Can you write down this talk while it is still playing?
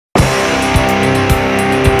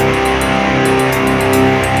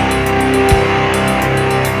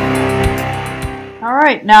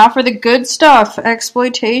Alright, now for the good stuff.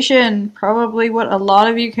 Exploitation. Probably what a lot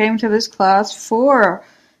of you came to this class for,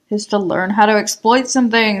 is to learn how to exploit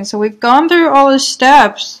some things. So we've gone through all the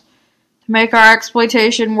steps to make our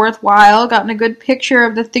exploitation worthwhile, gotten a good picture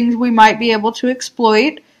of the things we might be able to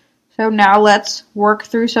exploit. So now let's work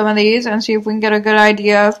through some of these and see if we can get a good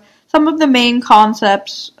idea of some of the main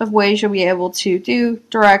concepts of ways you'll be able to do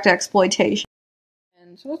direct exploitation.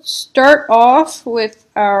 And so let's start off with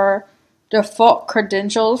our default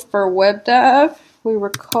credentials for web dev. We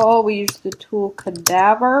recall we used the tool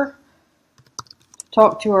Cadaver to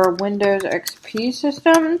talk to our Windows XP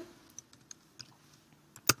system.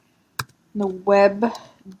 The web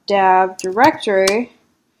dev directory,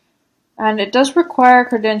 and it does require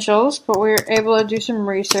credentials, but we were able to do some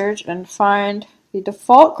research and find the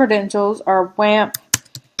default credentials are WAMP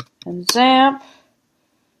and XAMPP,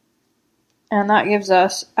 and that gives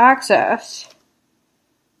us access.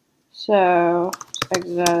 So let's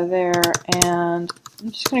exit out of there, and I'm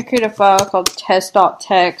just going to create a file called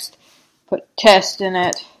test.txt, put test in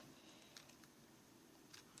it,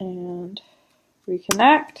 and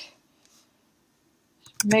reconnect.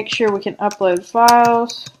 Make sure we can upload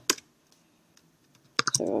files.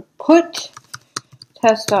 So put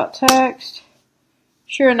test.txt.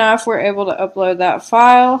 Sure enough, we're able to upload that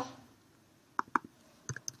file. I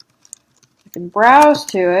can browse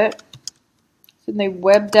to it. It's in the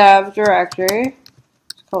web dev directory.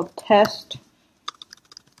 It's called test.txt.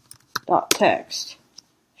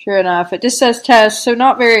 Sure enough, it just says test, so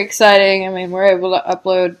not very exciting. I mean, we're able to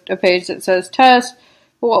upload a page that says test.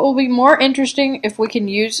 But what will be more interesting if we can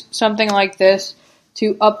use something like this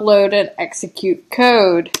to upload and execute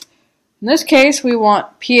code. In this case, we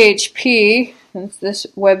want PHP, since this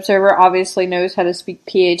web server obviously knows how to speak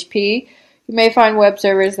PHP. You may find web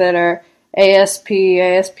servers that are ASP,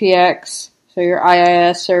 ASPX, so your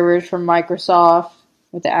IIS servers from Microsoft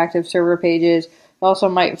with the active server pages. You also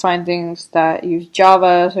might find things that use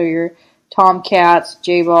Java, so your Tomcats,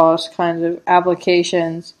 JBoss kinds of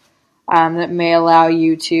applications that may allow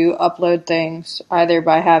you to upload things either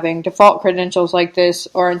by having default credentials like this,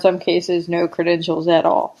 or in some cases no credentials at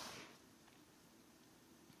all.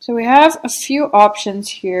 So we have a few options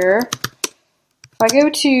here. If I go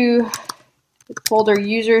to the folder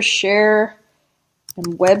user share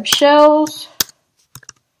and web shells,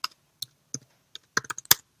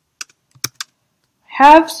 I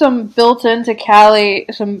have some built into Kali,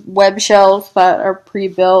 some web shells that are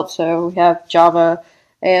pre-built. So we have Java,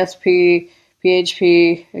 ASP,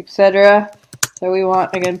 PHP, etc. So we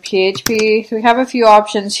want, again, PHP. So we have a few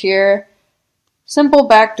options here. Simple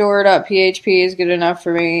backdoor.php is good enough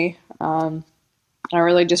for me. I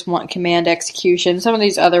really just want command execution. Some of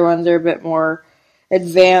these other ones are a bit more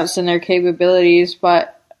advanced in their capabilities,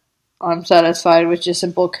 but I'm satisfied with just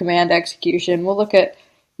simple command execution. We'll look at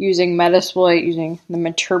using Metasploit, using the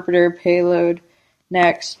interpreter payload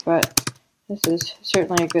next, but this is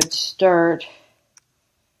certainly a good start.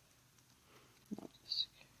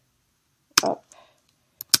 Up,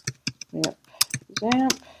 yep,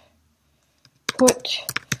 XAMPP, put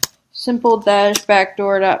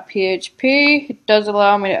simple-backdoor.php. It does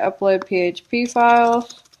allow me to upload PHP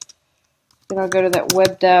files. Then I'll go to that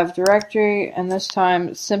web dev directory, and this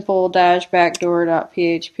time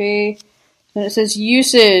simple-backdoor.php. Then it says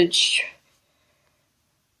usage,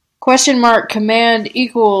 question mark command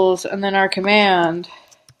equals, and then our command,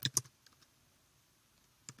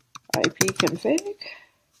 ipconfig.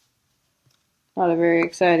 Not a very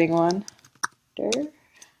exciting one.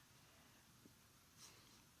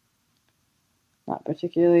 Not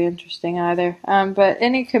particularly interesting either. But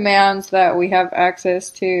any commands that we have access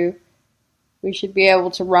to, we should be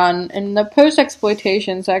able to run. In the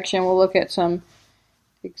post-exploitation section, we'll look at some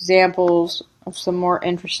examples of some more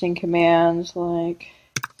interesting commands, like,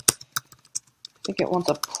 I think it wants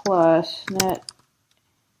a plus, net.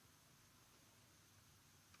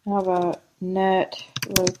 How about net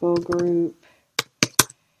local group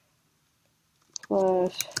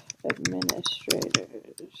plus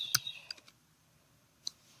administrators.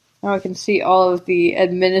 Now I can see all of the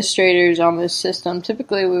administrators on this system.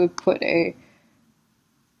 Typically we would put a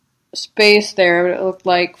space there, but it looked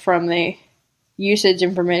like from the usage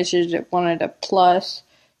information it wanted a plus.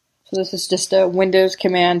 So this is just a Windows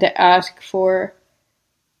command to ask for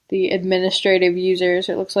the administrative users.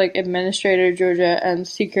 It looks like administrator, Georgia, and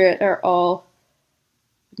secret are all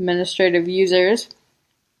administrative users.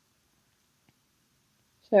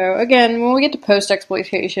 So again, when we get to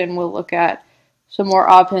post-exploitation, we'll look at some more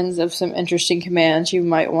options of some interesting commands you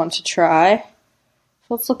might want to try.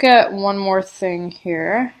 So let's look at one more thing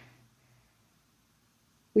here.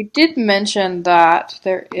 We did mention that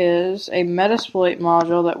there is a Metasploit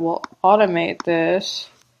module that will automate this.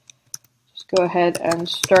 Just go ahead and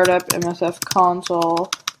start up MSF console.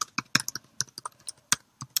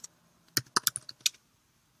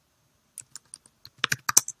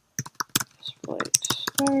 Start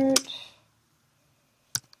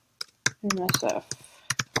MSF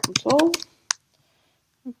console.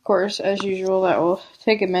 Of course, as usual, that will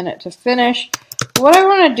take a minute to finish. What I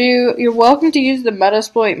want to do, you're welcome to use the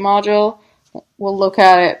Metasploit module. We'll look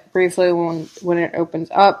at it briefly when it opens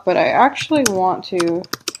up, but I actually want to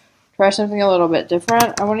try something a little bit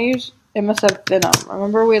different. I want to use MSF Venom.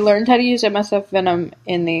 Remember, we learned how to use MSF Venom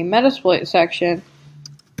in the Metasploit section,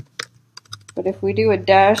 but if we do a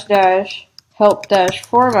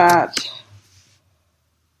 --help-format,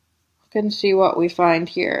 you can see what we find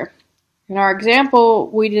here. In our example,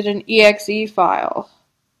 we did an exe file,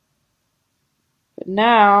 but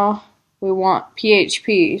now we want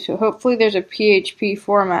PHP, so hopefully there's a PHP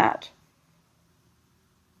format.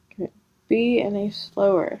 Can it be any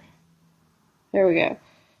slower? There we go.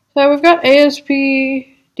 So we've got ASP,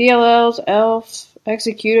 DLLs, ELF,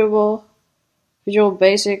 executable, Visual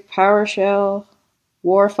Basic, PowerShell,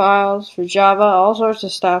 war files for Java, all sorts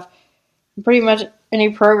of stuff. And pretty much any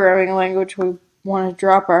programming language we want to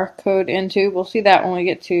drop our code into. We'll see that when we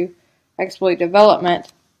get to exploit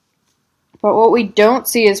development. But what we don't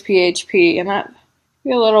see is PHP, and that be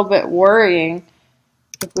a little bit worrying.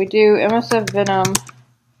 If we do MSF Venom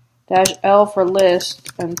 -L for list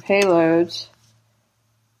and payloads,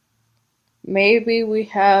 maybe we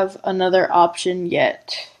have another option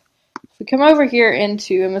yet. If we come over here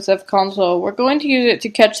into MSF console, we're going to use it to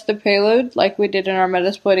catch the payload like we did in our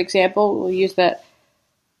Metasploit example. We'll use that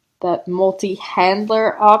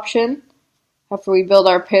multi-handler option after we build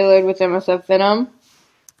our payload with MSF Venom.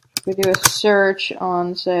 If we do a search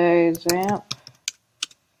on, say, XAMPP,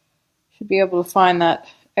 should be able to find that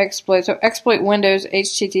exploit. So exploit Windows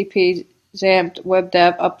HTTP XAMPP web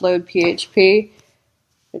dev upload PHP.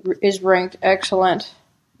 It is ranked excellent.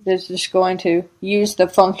 It's just going to use the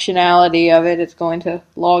functionality of it. It's going to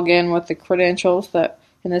log in with the credentials that,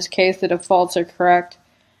 in this case, the defaults are correct,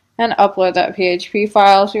 and upload that PHP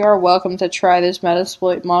file. So you are welcome to try this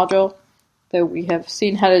Metasploit module, though we have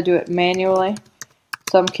seen how to do it manually. In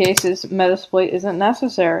some cases, Metasploit isn't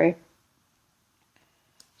necessary.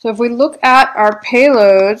 So if we look at our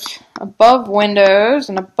payloads above Windows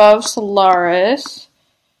and above Solaris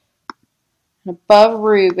and above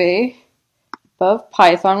Ruby, above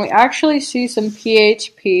Python, we actually see some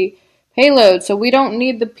PHP payloads. So we don't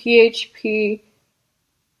need the PHP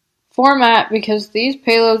format because these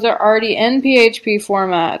payloads are already in PHP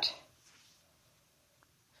format.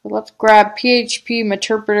 So let's grab PHP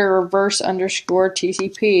Meterpreter reverse _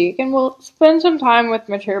 TCP, and we'll spend some time with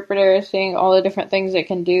Meterpreter seeing all the different things it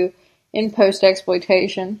can do in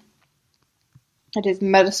post-exploitation. It is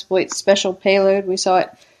Metasploit's special payload. We saw it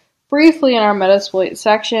briefly in our Metasploit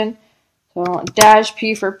section. So I want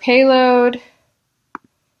 -P for payload.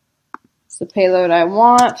 It's the payload I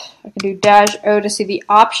want. I can do -O to see the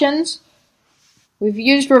options. We've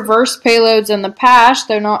used reverse payloads in the past.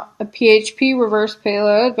 They're not a PHP reverse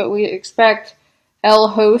payload, but we expect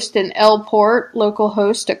lhost and lport, local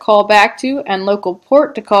host, to call back to, and local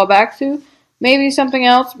port to call back to. Maybe something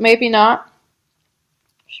else, maybe not.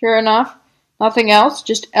 Sure enough, nothing else,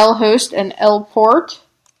 just lhost and lport.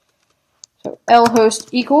 So lhost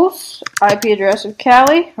equals IP address of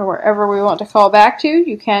Cali, or wherever we want to call back to.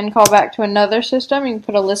 You can call back to another system. You can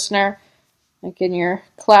put a listener like in your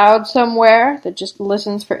cloud somewhere that just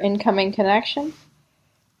listens for incoming connections.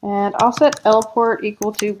 And I'll set lport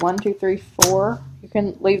equal to 1234. You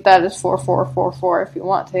can leave that as 4444 if you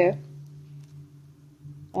want to.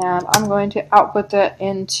 And I'm going to output that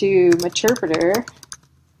into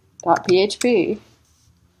meterpreter.php.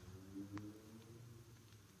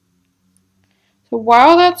 So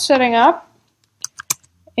while that's setting up,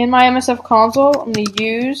 in my MSF console, I'm going to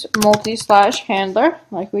use multi/handler,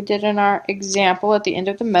 like we did in our example at the end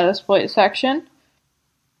of the Metasploit section.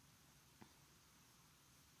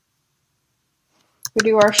 We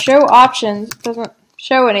do our show options. It doesn't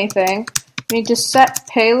show anything. We need to set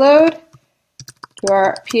payload to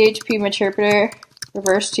our PHP Meterpreter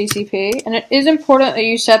reverse TCP, and it is important that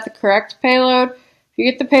you set the correct payload. If you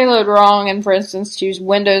get the payload wrong and, for instance, use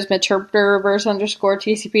Windows Meterpreter reverse _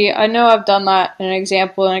 TCP, I know I've done that in an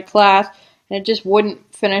example in a class, and it just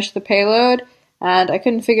wouldn't finish the payload, and I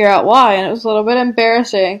couldn't figure out why, and it was a little bit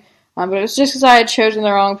embarrassing, but it was just because I had chosen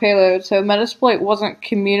the wrong payload, so Metasploit wasn't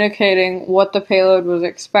communicating what the payload was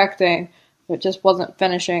expecting, it just wasn't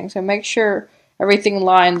finishing. So make sure everything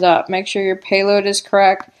lines up. Make sure your payload is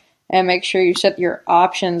correct, and make sure you set your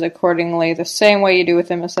options accordingly the same way you do with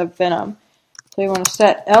MSF Venom. So you want to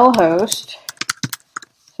set lhost,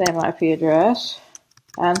 same IP address,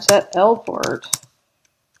 and set lport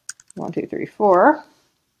 1234.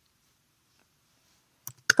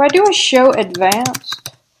 If I do a show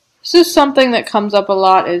advanced, this is something that comes up a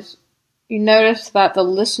lot, is you notice that the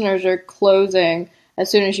listeners are closing as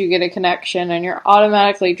soon as you get a connection, and you're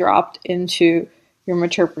automatically dropped into your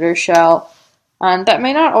interpreter shell. And that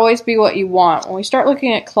may not always be what you want. When we start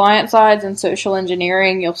looking at client sides and social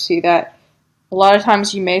engineering, you'll see that a lot of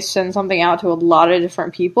times you may send something out to a lot of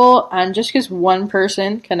different people, and just because one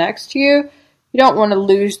person connects to you, you don't want to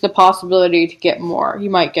lose the possibility to get more. You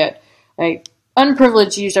might get a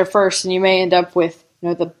unprivileged user first, and you may end up with,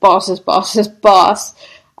 the boss's boss's boss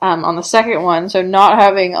on the second one. So not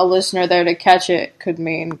having a listener there to catch it could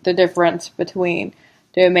mean the difference between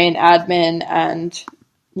domain admin and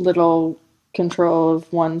little control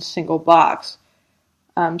of one single box.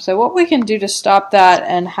 So what we can do to stop that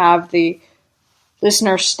and have the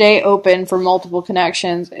listener stay open for multiple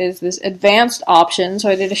connections is this advanced option. So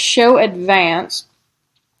I did a show advanced,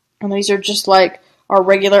 and these are just like our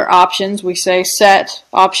regular options. We say set,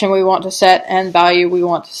 option we want to set, and value we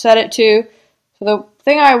want to set it to. So the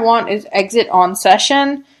thing I want is exit on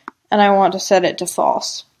session, and I want to set it to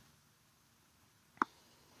false.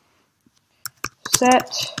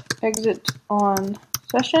 Set exit on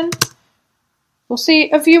session. We'll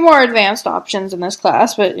see a few more advanced options in this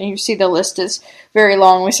class, but you see the list is very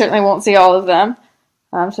long. We certainly won't see all of them.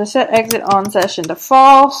 So set exit on session to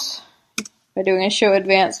false. By doing a show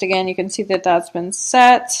advanced again, you can see that that's been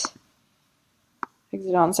set.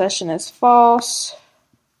 Exit on session is false.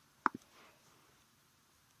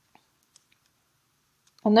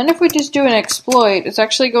 And then if we just do an exploit, it's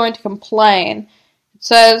actually going to complain. It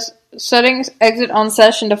says settings exit on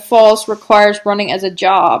session to false requires running as a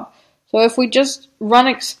job. So if we just run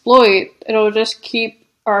exploit, it'll just keep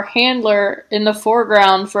our handler in the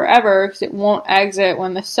foreground forever because it won't exit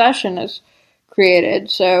when the session is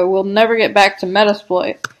created. So we'll never get back to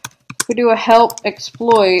Metasploit. If we do a help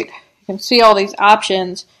exploit, you can see all these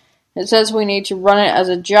options. It says we need to run it as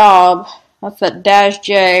a job. That's that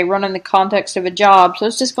 -J, run in the context of a job. So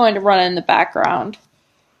it's just going to run in the background.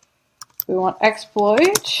 We want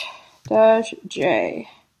exploit -J.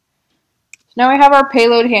 So now we have our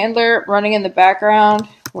payload handler running in the background.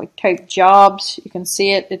 We type jobs, you can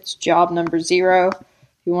see it, it's job number 0. If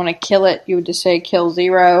you want to kill it, you would just say kill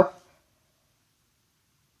 0.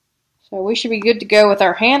 So we should be good to go with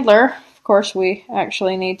our handler. Of course, we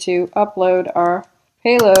actually need to upload our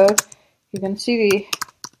payload. You can see the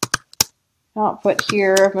output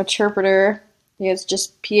here of Meterpreter. It's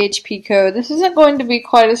just PHP code. This isn't going to be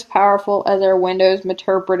quite as powerful as our Windows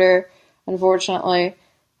Meterpreter, unfortunately.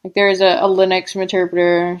 Like there is a Linux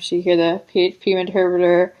Meterpreter, so you hear the PHP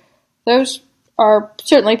Meterpreter. Those are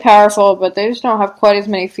certainly powerful, but they just don't have quite as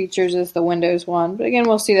many features as the Windows one. But again,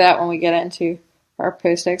 we'll see that when we get into our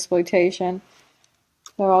post-exploitation.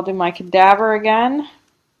 So I'll do my cadaver again.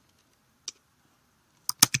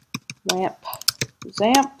 Lamp,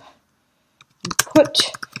 zamp, and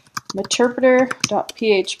put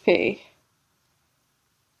meterpreter.php.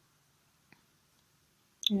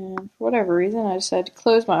 And for whatever reason, I decided to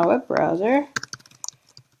close my web browser.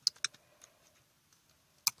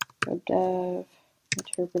 Webdev,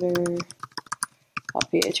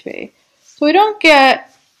 meterpreter.php. So we don't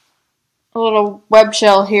get a little web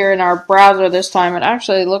shell here in our browser this time. It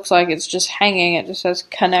actually looks like it's just hanging. It just says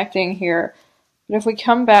connecting here. But if we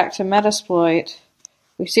come back to Metasploit,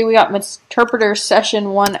 we see we got Meterpreter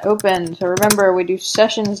session 1 open. So remember, we do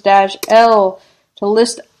sessions-L to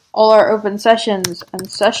list all our open sessions, and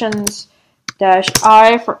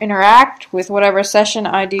sessions-I for interact with whatever session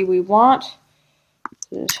ID we want.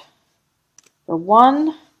 For 1,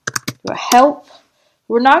 do a help.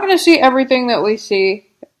 We're not going to see everything that we see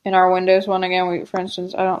in our Windows one. Again, for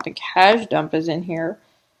instance, I don't think hash dump is in here.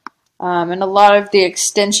 And a lot of the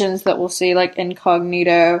extensions that we'll see, like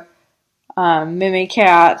incognito,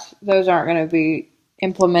 Mimicat, those aren't going to be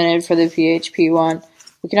implemented for the PHP one.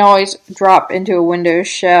 We can always drop into a Windows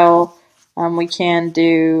shell. We can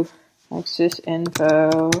do like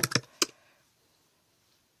sysinfo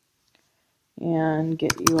and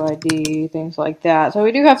get UID, things like that. So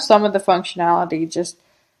we do have some of the functionality, just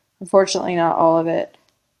unfortunately not all of it.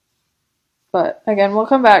 But again, we'll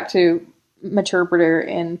come back to Meterpreter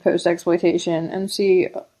in post-exploitation and see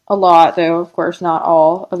a lot, though of course not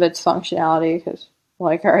all of its functionality, because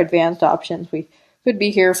like our advanced options, we could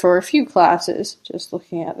be here for a few classes just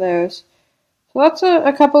looking at those. So that's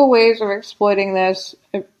a couple ways of exploiting this.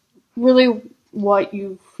 Really what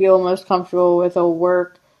you feel most comfortable with will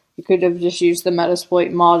work. You could have just used the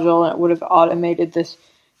Metasploit module and it would have automated this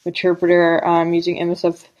interpreter using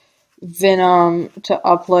MSF Venom to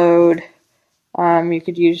upload. You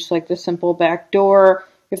could use like the simple backdoor.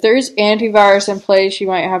 If there is antivirus in place, you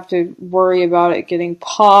might have to worry about it getting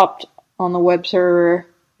popped on the web server.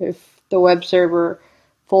 If the web server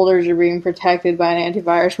folders are being protected by an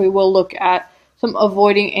antivirus, we will look at some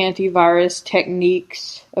avoiding antivirus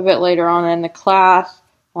techniques a bit later on in the class.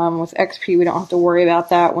 With XP, we don't have to worry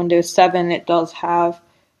about that. Windows 7, it does have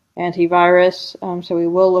antivirus, so we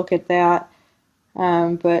will look at that.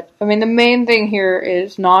 But, I mean, the main thing here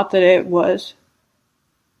is not that it was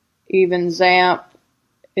even XAMPP.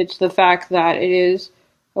 It's the fact that it is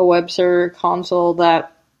a web server console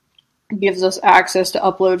that gives us access to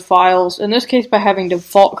upload files. In this case, by having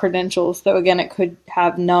default credentials, though again, it could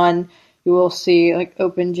have none. You will see like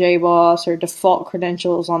OpenJBoss or default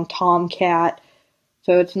credentials on Tomcat.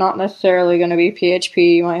 So it's not necessarily going to be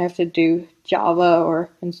PHP. You might have to do Java, or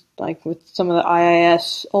like with some of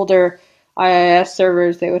the older IIS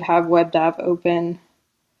servers, they would have WebDAV open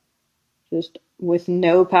just with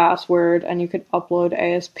no password, and you could upload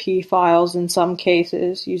ASP files in some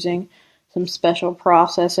cases using some special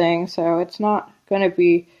processing. So it's not going to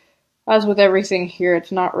be, as with everything here,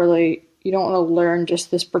 it's not really, you don't want to learn just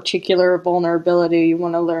this particular vulnerability. You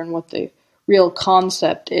want to learn what the real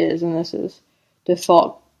concept is, and this is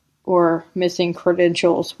default or missing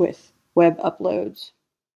credentials with web uploads.